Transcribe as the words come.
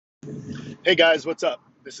Hey guys, what's up?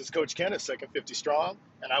 This is Coach Ken at Second 50 Strong,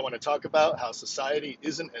 and I want to talk about how society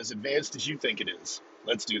isn't as advanced as you think it is.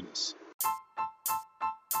 Let's do this.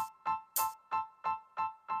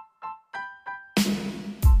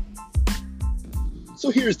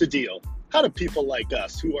 So here's the deal. How do people like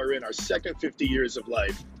us, who are in our second 50 years of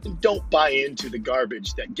life and don't buy into the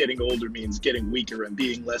garbage that getting older means getting weaker and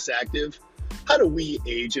being less active, how do we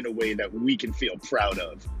age in a way that we can feel proud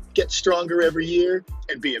of? Get stronger every year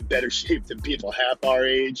and be in better shape than people half our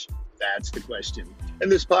age? That's the question.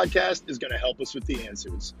 And this podcast is going to help us with the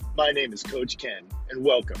answers. My name is Coach Ken, and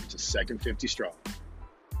welcome to Second 50 Strong.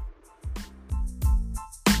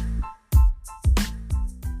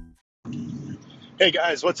 Hey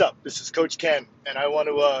guys, what's up? This is Coach Ken, and I want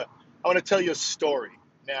to tell you a story.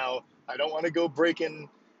 Now, I don't want to go breaking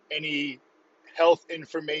any health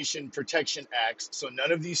information protection acts, so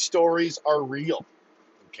none of these stories are real.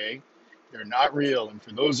 Okay, they're not real. And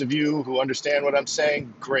for those of you who understand what I'm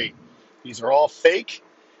saying, great. These are all fake,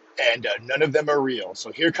 and none of them are real.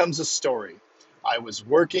 So here comes a story. I was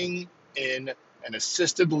working in an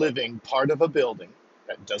assisted living part of a building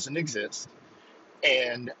that doesn't exist,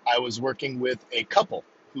 and I was working with a couple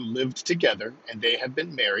who lived together, and they had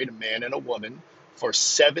been married, a man and a woman, for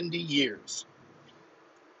 70 years.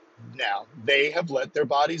 Now, they have let their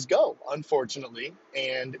bodies go, unfortunately,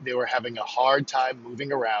 and they were having a hard time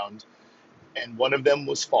moving around, and one of them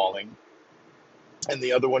was falling, and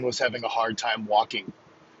the other one was having a hard time walking.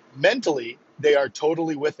 Mentally, they are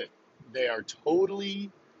totally with it. They are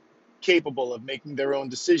totally capable of making their own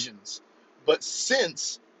decisions. But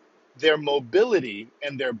since their mobility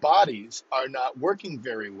and their bodies are not working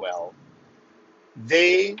very well,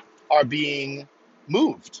 they are being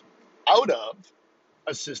moved out of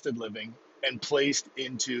assisted living and placed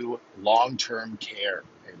into long-term care,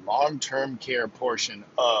 a long-term care portion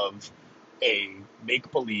of a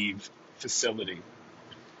make-believe facility.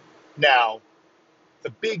 Now, the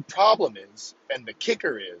big problem is, and the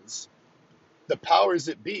kicker is, the powers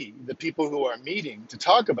that be, the people who are meeting to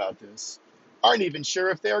talk about this, aren't even sure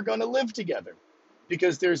if they are going to live together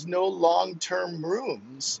because there's no long-term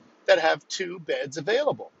rooms that have two beds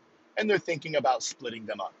available. And they're thinking about splitting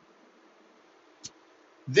them up.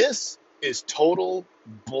 This is total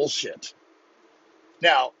bullshit.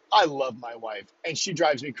 Now, I love my wife, and she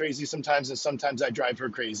drives me crazy sometimes, and sometimes I drive her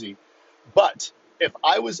crazy. But if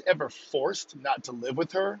I was ever forced not to live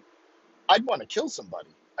with her, I'd want to kill somebody.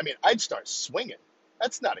 I mean, I'd start swinging.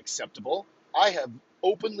 That's not acceptable. I have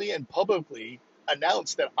openly and publicly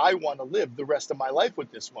announced that I want to live the rest of my life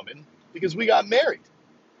with this woman because we got married.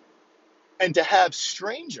 And to have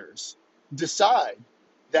strangers decide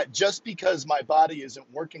that just because my body isn't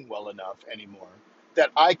working well enough anymore,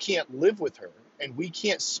 that I can't live with her and we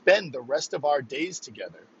can't spend the rest of our days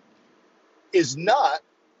together is not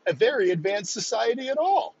a very advanced society at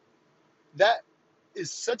all. That is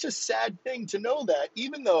such a sad thing to know that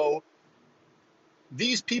even though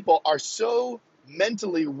these people are so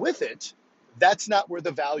mentally with it, that's not where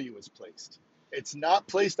the value is placed. It's not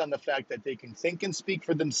placed on the fact that they can think and speak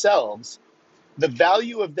for themselves. The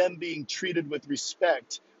value of them being treated with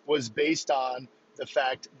respect was based on the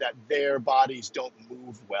fact that their bodies don't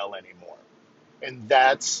move well anymore. And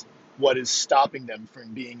that's what is stopping them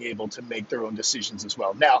from being able to make their own decisions as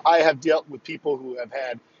well. Now, I have dealt with people who have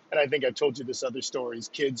had, and I think I've told you this other stories,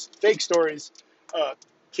 kids, fake stories, uh,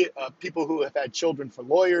 people who have had children for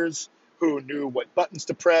lawyers, who knew what buttons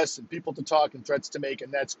to press and people to talk and threats to make,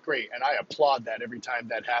 and that's great. And I applaud that every time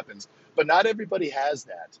that happens. But not everybody has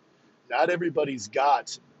that. Not everybody's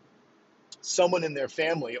got someone in their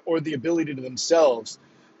family or the ability to themselves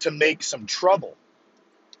to make some trouble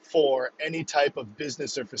for any type of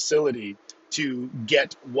business or facility to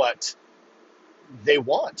get what they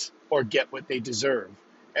want or get what they deserve.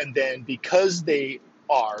 And then because they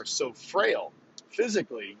are so frail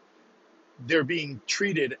physically, they're being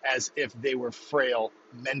treated as if they were frail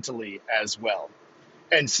mentally as well.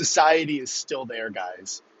 And society is still there,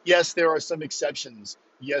 guys. Yes, there are some exceptions.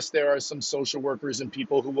 Yes, there are some social workers and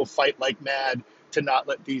people who will fight like mad to not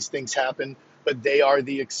let these things happen, but they are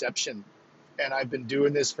the exception. And I've been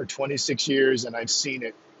doing this for 26 years, and I've seen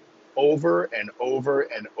it over and over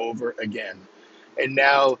and over again. And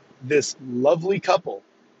now this lovely couple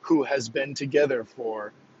who has been together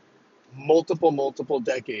for multiple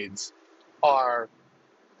decades are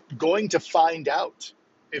going to find out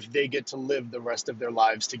if they get to live the rest of their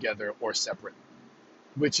lives together or separate,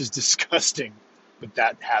 which is disgusting, but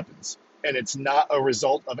that happens. And it's not a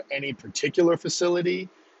result of any particular facility.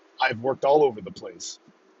 I've worked all over the place.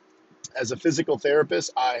 As a physical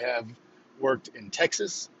therapist, I have worked in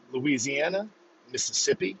Texas, Louisiana,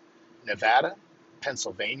 Mississippi, Nevada.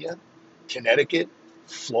 Pennsylvania, Connecticut,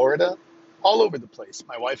 Florida, all over the place.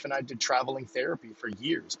 My wife and I did traveling therapy for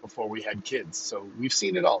years before we had kids. So we've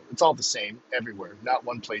seen it all. It's all the same everywhere. Not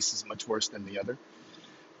one place is much worse than the other.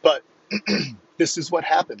 But this is what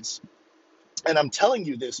happens. And I'm telling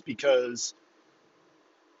you this because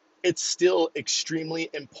it's still extremely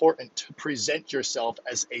important to present yourself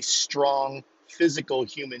as a strong physical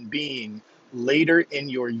human being later in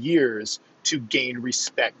your years to gain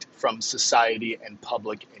respect from society and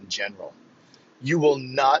public in general. You will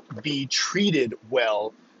not be treated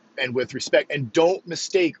well and with respect. And don't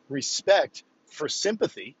mistake respect for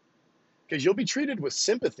sympathy, because you'll be treated with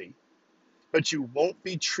sympathy, but you won't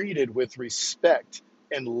be treated with respect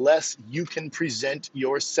unless you can present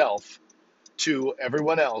yourself to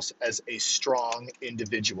everyone else as a strong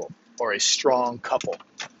individual or a strong couple.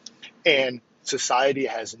 And society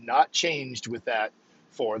has not changed with that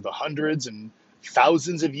for the hundreds and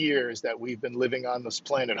thousands of years that we've been living on this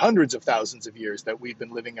planet, hundreds of thousands of years that we've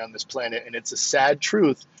been living on this planet. And it's a sad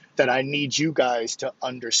truth that I need you guys to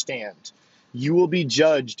understand. You will be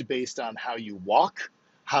judged based on how you walk,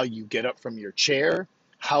 how you get up from your chair,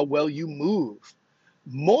 how well you move,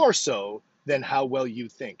 more so than how well you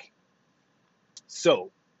think.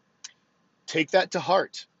 So take that to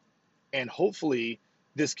heart, and hopefully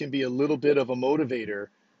this can be a little bit of a motivator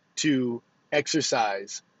to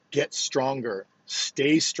exercise, get stronger,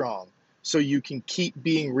 stay strong, so you can keep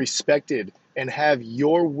being respected and have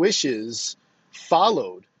your wishes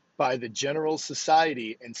followed by the general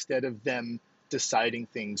society instead of them deciding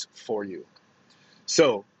things for you.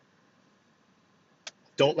 So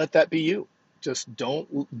don't let that be you. Just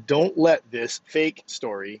don't let this fake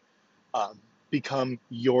story become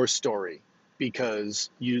your story, because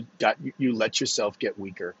you let yourself get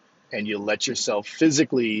weaker and you let yourself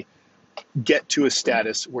physically get to a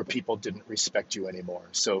status where people didn't respect you anymore.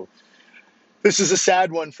 So this is a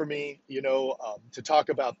sad one for me, to talk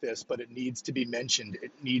about this, but it needs to be mentioned.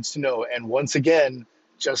 It needs to know. And once again,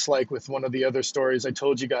 just like with one of the other stories I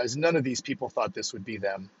told you guys, none of these people thought this would be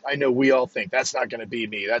them. I know we all think that's not going to be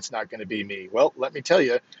me. That's not going to be me. Well, let me tell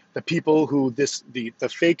you, the people who the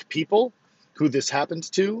fake people who this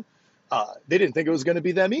happened to, they didn't think it was going to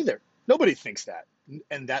be them either. Nobody thinks that.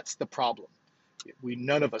 And that's the problem.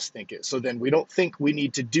 None of us think it. So then we don't think we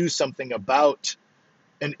need to do something about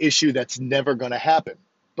an issue that's never going to happen.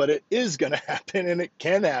 But it is going to happen, and it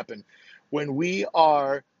can happen when we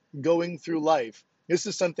are going through life. This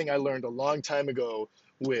is something I learned a long time ago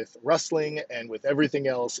with wrestling and with everything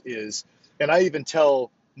else and I even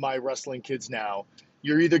tell my wrestling kids now,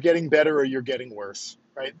 you're either getting better or you're getting worse,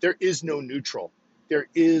 right? There is no neutral. There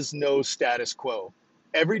is no status quo.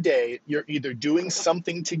 Every day, you're either doing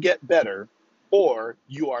something to get better or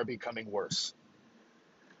you are becoming worse.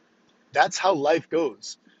 That's how life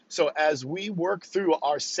goes. So as we work through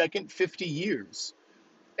our second 50 years,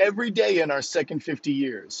 every day in our second 50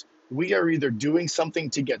 years, we are either doing something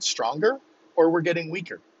to get stronger or we're getting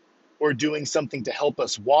weaker. Or doing something to help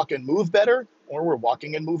us walk and move better, or we're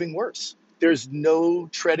walking and moving worse. There's no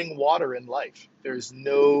treading water in life. There's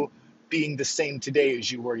no being the same today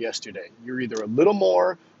as you were yesterday. You're either a little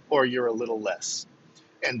more or you're a little less.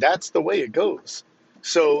 And that's the way it goes.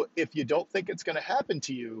 So if you don't think it's going to happen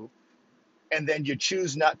to you, and then you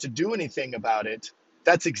choose not to do anything about it,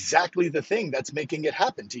 that's exactly the thing that's making it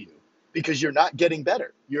happen to you, because you're not getting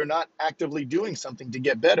better. You're not actively doing something to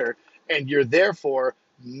get better, and you're therefore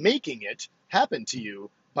making it happen to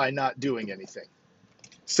you by not doing anything.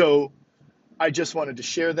 So I just wanted to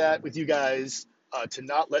share that with you guys, to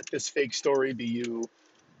not let this fake story be you,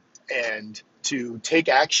 and to take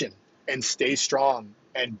action and stay strong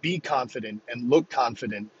and be confident and look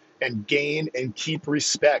confident and gain and keep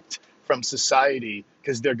respect from society,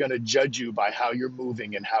 because they're going to judge you by how you're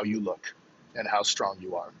moving and how you look and how strong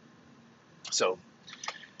you are. So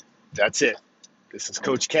that's it. This is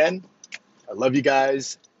Coach Ken. I love you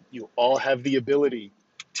guys. You all have the ability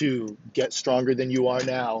to get stronger than you are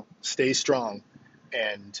now. Stay strong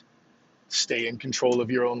and stay in control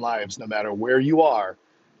of your own lives. No matter where you are,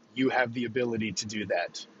 you have the ability to do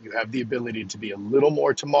that. You have the ability to be a little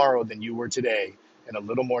more tomorrow than you were today, and a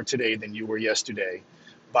little more today than you were yesterday,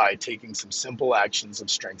 by taking some simple actions of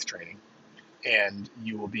strength training. And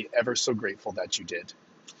you will be ever so grateful that you did.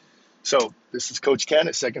 So this is Coach Ken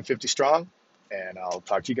at Second 50 Strong, and I'll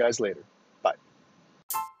talk to you guys later. Bye.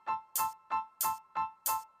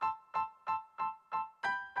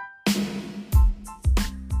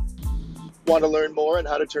 Want to learn more on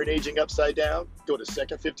how to turn aging upside down? Go to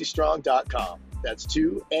second50strong.com. That's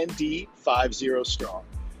 2ND50 strong.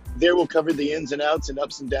 There we'll cover the ins and outs and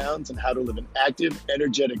ups and downs and how to live an active,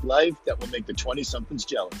 energetic life that will make the 20-somethings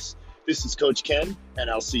jealous. This is Coach Ken, and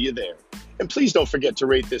I'll see you there. And please don't forget to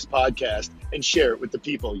rate this podcast and share it with the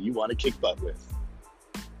people you want to kick butt with.